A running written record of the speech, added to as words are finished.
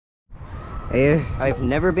Hey, I've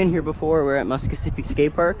never been here before. We're at Muskoseepi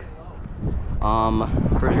skate park.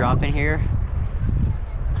 First drop in here.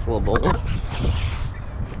 It's a little bowl.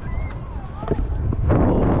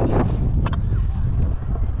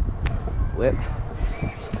 Whip.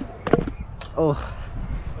 Oh,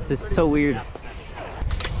 this is so weird.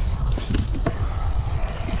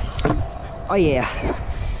 Oh yeah.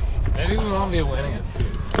 Maybe we won't be winning it.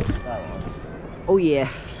 Oh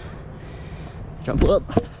yeah. Jump up.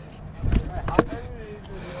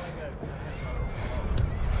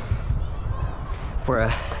 For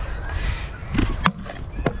a.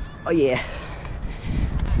 Oh yeah.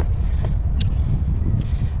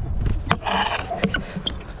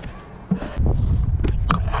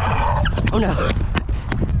 Oh no.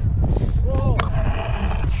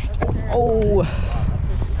 Oh.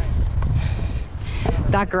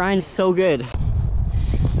 That grind's so good.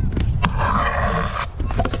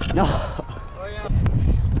 No.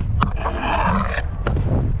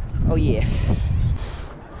 Oh yeah.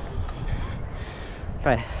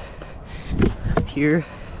 Try here.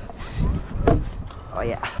 Oh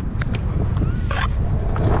yeah.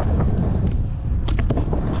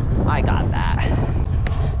 I got that.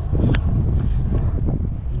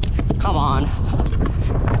 Come on.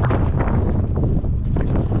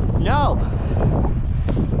 No.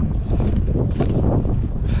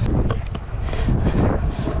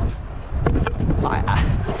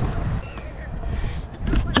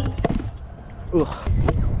 Ooh.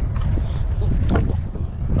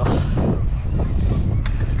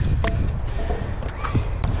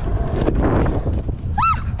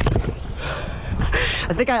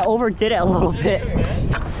 I think I overdid it a little bit.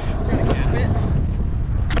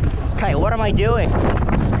 Okay, what am I doing?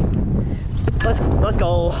 Let's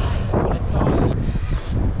go.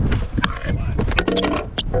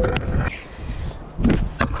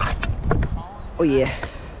 Oh yeah.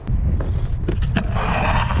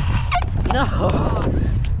 No.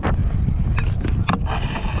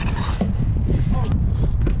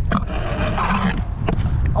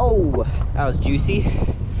 Oh, that was juicy.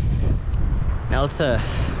 Now let's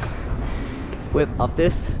whip up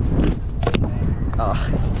this. Oh.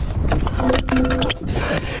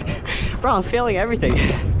 Bro, I'm failing everything.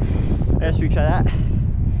 Let's retry that.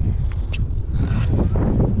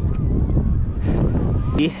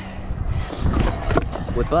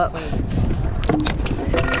 Whip up.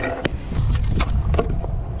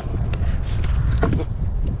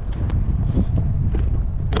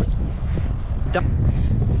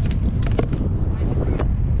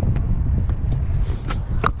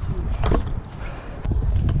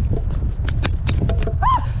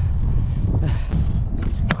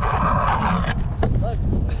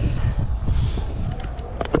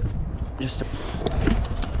 Just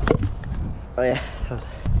oh yeah,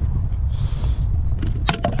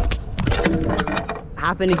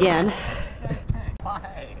 happened again. Why?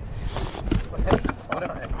 Why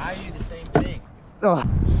are you the same thing? Oh,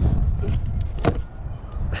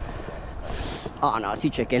 oh no, too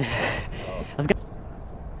chicken. Let's go.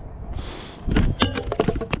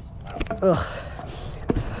 Ugh.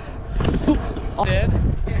 Oh. Did?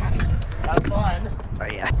 Yeah. Have fun. Oh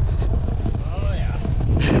yeah. Oh yeah.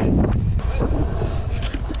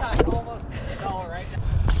 Almost fell right now.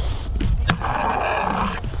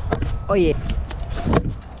 Oh yeah.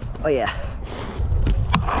 Oh yeah.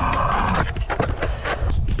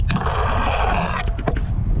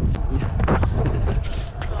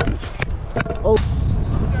 Oh.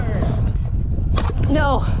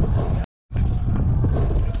 No.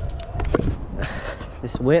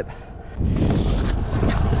 This whip.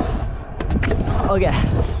 Okay.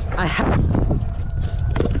 I have.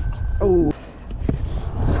 Oh.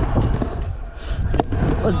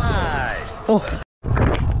 Nice. Oh.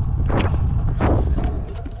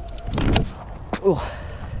 Oh.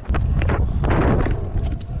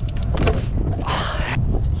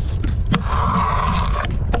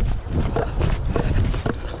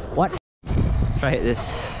 What? Try to hit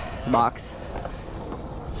this box.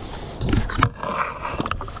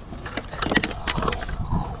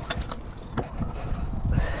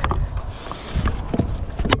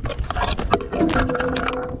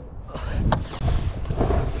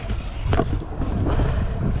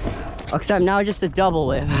 Except now just a double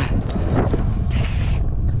whip.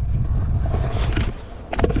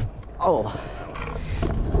 Oh.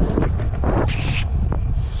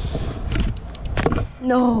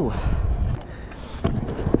 No.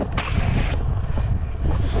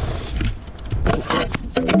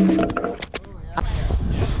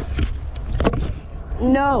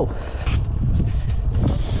 No.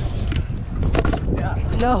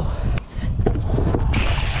 No.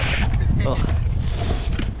 Oh.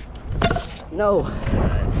 No.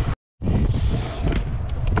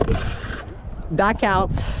 That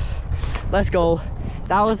counts. Let's go.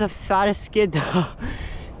 That was the fattest skid though.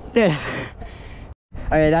 Dude.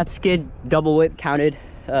 Alright, that skid double whip counted.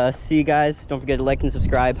 See you guys. Don't forget to like and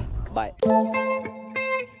subscribe. Goodbye.